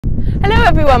Hello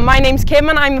everyone, my name's Kim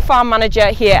and I'm the farm manager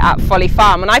here at Folly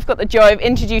Farm, and I've got the joy of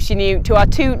introducing you to our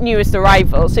two newest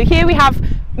arrivals. So here we have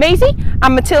Maisie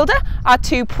and Matilda, our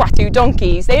two Poitou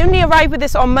donkeys. They only arrived with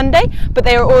us on Monday, but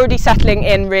they are already settling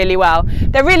in really well.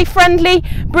 They're really friendly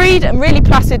breed and really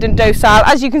placid and docile.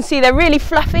 As you can see, they're really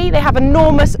fluffy. They have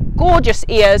enormous, gorgeous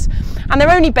ears, and they're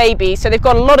only babies, so they've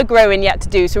got a lot of growing yet to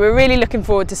do. So we're really looking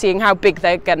forward to seeing how big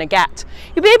they're going to get.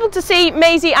 You'll be able to see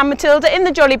Maisie and Matilda in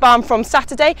the Jolly Barn from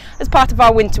Saturday as part of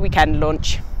our winter weekend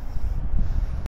launch.